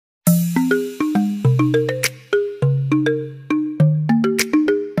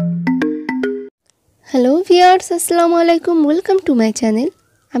Viewers আসসালামু আলাইকুম, welcome to my channel.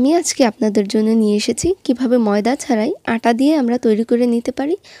 আমি আজকে আপনাদের জন্য নিয়ে এসেছি কিভাবে ময়দা ছাড়াই আটা দিয়ে আমরা তৈরি করে নিতে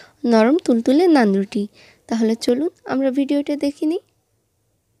পারি নরম তুলতুলে নান রুটি। তাহলে চলুন আমরা ভিডিওটা দেখে নিই।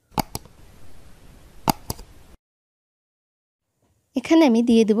 এখানে আমি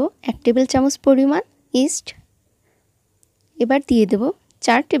দিয়ে দেব 1 টেবিল চামচ পরিমাণ ইস্ট। এবার দিয়ে দেব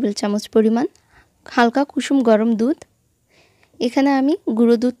 4 টেবিল চামচ পরিমাণ হালকা কুসুম গরম দুধ। এখানে আমি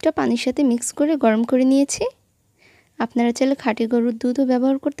গুঁড়ো দুধটা পানির সাথে মিক্স করে গরম করে নিয়েছি। আপনারা চাইলে খাঁটি গরুর দুধও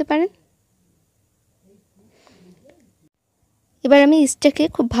ব্যবহার করতে পারেন। এবার আমি ইস্টটাকে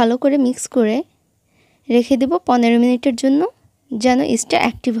খুব ভালো করে মিক্স করে রেখে দেব 15 মিনিটের জন্য, যেন ইস্টটা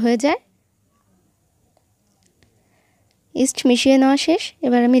অ্যাক্টিভ হয়ে যায়। ইস্ট মিশিয়ে নেওয়া শেষ,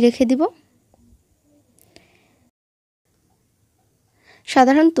 এবার আমি রেখে দিব।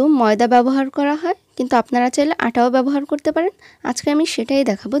 সাধারণত ময়দা ব্যবহার করা হয়, কিন্তু আপনারা চাইলে আটাও ব্যবহার করতে পারেন। আজকে আমি সেটাই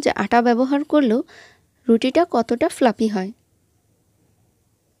দেখাবো যে আটা ব্যবহার করলেও রুটিটা কতটা ফ্লাপি হয়।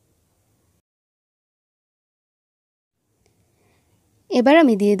 এবার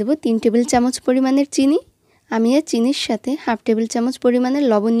আমি দিয়ে দেব 3 টেবিল চামচ পরিমাণের চিনি। আমি এই চিনির সাথে হাফ টেবিল চামচ পরিমাণের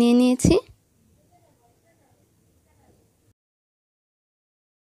লবণ নিয়ে নিয়েছি।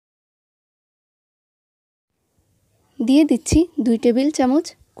 দিয়ে দিচ্ছি 2 টেবিল চামচ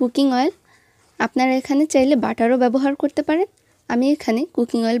কুকিং অয়েল। আপনারা এখানে চাইলে বাটারও ব্যবহার করতে পারেন, আমি এখানে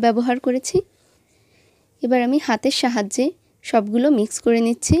কুকিং অয়েল ব্যবহার করেছি। এবার আমি হাতের সাহায্যে সবগুলো মিক্স করে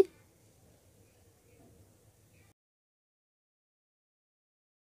নিচ্ছি।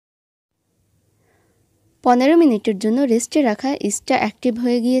 পনেরো মিনিটের জন্য রেস্টে রাখা ইস্টটা অ্যাক্টিভ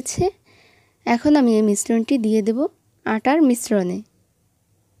হয়ে গিয়েছে। এখন আমি এই মিশ্রণটি দিয়ে দেব আটার মিশ্রণে।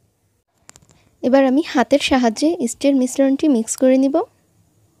 এবার আমি হাতের সাহায্যে ইস্টের মিশ্রণটি মিক্স করে নিব।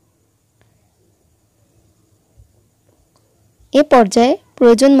 এ পর্যায়ে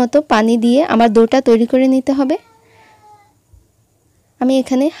প্রয়োজন মতো পানি দিয়ে আমার ডোটা তৈরি করে নিতে হবে। আমি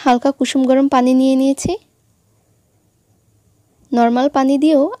এখানে হালকা কুসুম গরম পানি নিয়ে নিয়েছি। নর্মাল পানি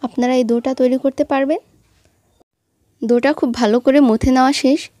দিয়েও আপনারা এই ডোটা তৈরি করতে পারবেন। ডোটা খুব ভালো করে মথে নেওয়া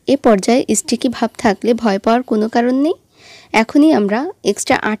শেষ। এ পর্যায়ে স্টিকি ভাব থাকলে ভয় পাওয়ার কোনো কারণ নেই। এখনই আমরা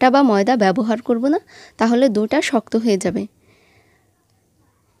এক্সট্রা আটা বা ময়দা ব্যবহার করব না, তাহলে ডোটা শক্ত হয়ে যাবে।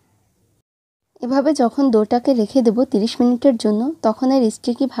 এভাবে যখন ডোটাকে রেখে দেব 30 মিনিটের জন্য, তখন এর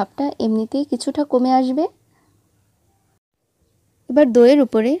স্টিকি ভাবটা এমনিতেই কিছুটা কমে আসবে। এবার দইয়ের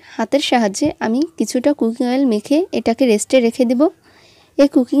উপরে হাতের সাহায্যে আমি কিছুটা কুকিং অয়েল মেখে এটাকে রেস্টে রেখে দেব। এই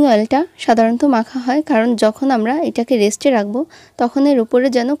কুকিং অয়েলটা সাধারণত মাখা হয় কারণ যখন আমরা এটাকে রেস্টে রাখব তখন এর উপরে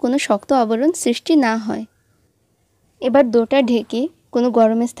যেন কোনো শক্ত আবরণ সৃষ্টি না হয়। এবার ডোটা ঢেকে কোনো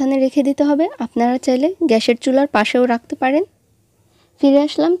গরম স্থানে রেখে দিতে হবে। আপনারা চাইলে গ্যাসের চুলার পাশেও রাখতে পারেন। ফিরে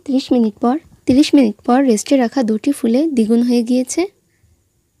আসলাম 30 মিনিট পর। 30 মিনিট পর রেস্টে রাখা দুটি ফুলে দ্বিগুণ হয়ে গিয়েছে।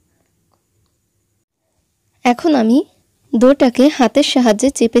 এখন আমি ডোটাকে হাতের সাহায্যে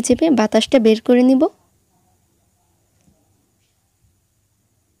চেপে চেপে বাতাসটা বের করে নিব।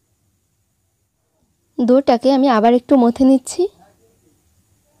 ডোটাকে আমি আবার একটু মথে নিচ্ছি।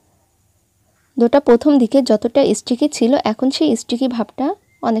 ডোটা প্রথম দিকে যতটা স্টিকি ছিল, এখন সেই স্টিকি ভাবটা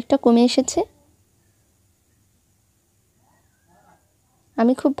অনেকটা কমে এসেছে।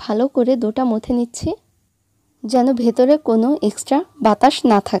 আমি খুব ভালো করে ডোটা মথে নিচ্ছি, যেন ভেতরে কোনো এক্সট্রা বাতাস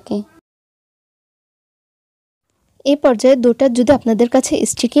না থাকে। এই পর্যায়ে ডোটা যদি আপনাদের কাছে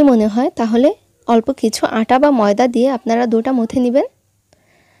স্টিকি মনে হয়, তাহলে অল্প কিছু আটা বা ময়দা দিয়ে আপনারা ডোটা মথে নেবেন।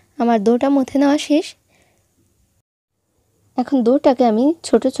 আমার ডোটা মথে নেওয়া শেষ। এখন ডোটাকে আমি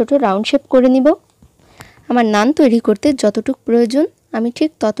ছোট ছোট রাউন্ড শেপ করে নিব। আমার নান তৈরি করতে যতটুকু প্রয়োজন আমি ঠিক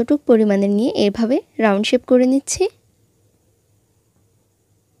ততটুকু পরিমাণের নিয়ে এভাবে রাউন্ড শেপ করে নিচ্ছি।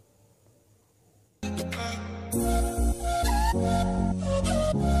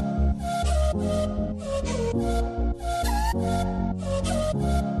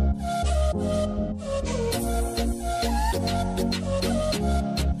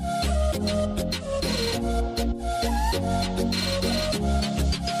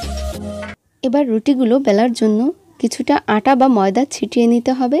 এবার রুটিগুলো বেলার জন্য কিছুটা আটা বা ময়দা ছিটিয়ে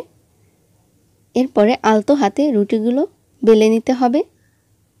নিতে হবে। এরপরে আলতো হাতে রুটিগুলো বেলে নিতে হবে।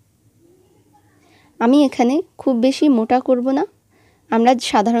 আমি এখানে খুব বেশি মোটা করব না, আমরা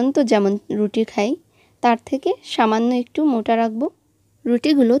সাধারণত যেমন রুটি খাই তার থেকে সামান্য একটু মোটা রাখব।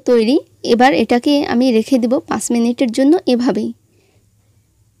 রুটিগুলো তৈরি। এবার এটাকে আমি রেখে দেব 5 মিনিটের জন্য। এভাবেই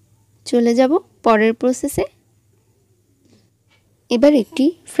চলে যাব পরের প্রসেসে। এবার একটি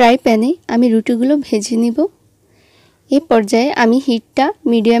ফ্রাই প্যানে আমি রুটিগুলো ভেজে নিব। এই পর্যায়ে আমি হিটটা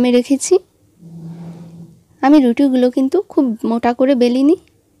মিডিয়ামে রেখেছি। আমি রুটিগুলো কিন্তু খুব মোটা করে বেলিনি,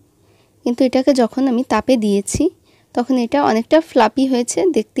 কিন্তু এটাকে যখন আমি তাপে দিয়েছি তখন এটা অনেকটা ফ্লাপি হয়েছে,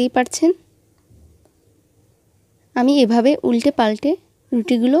 দেখতেই পাচ্ছেন। আমি এভাবে উল্টে পাল্টে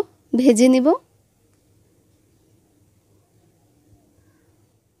রুটিগুলো ভেজে নেব।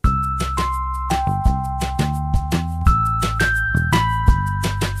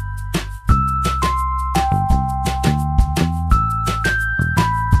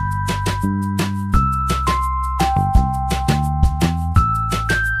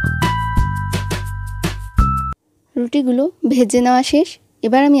 রুটিগুলো ভেজে নেওয়া শেষ।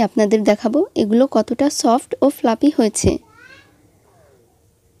 এবার আমি আপনাদের দেখাবো এগুলো কতটা সফট ও ফ্লাফি হয়েছে।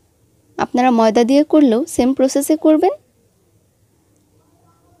 আপনারা ময়দা দিয়ে করলেও সেম প্রসেসে করবেন।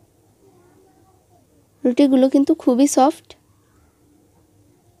 রুটিগুলো কিন্তু খুবই সফট।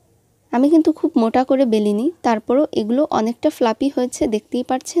 আমি কিন্তু খুব মোটা করে বেলিনি, তারপরও এগুলো অনেকটা ফ্লাফি হয়েছে, দেখতেই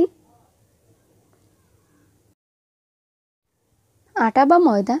পাচ্ছেন। আটা বা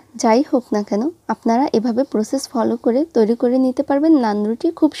ময়দা যাই হোক না কেন, আপনারা এভাবে প্রসেস ফলো করে তৈরি করে নিতে পারবেন নান রুটি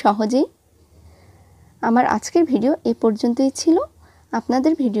খুব সহজেই। আমার আজকের ভিডিও এই পর্যন্তই ছিল।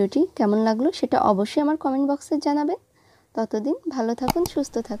 আপনাদের ভিডিওটি কেমন লাগলো সেটা অবশ্যই আমার কমেন্ট বক্সে জানাবেন। ততদিন ভালো থাকুন,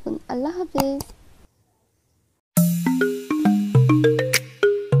 সুস্থ থাকুন। আল্লাহ হাফেজ।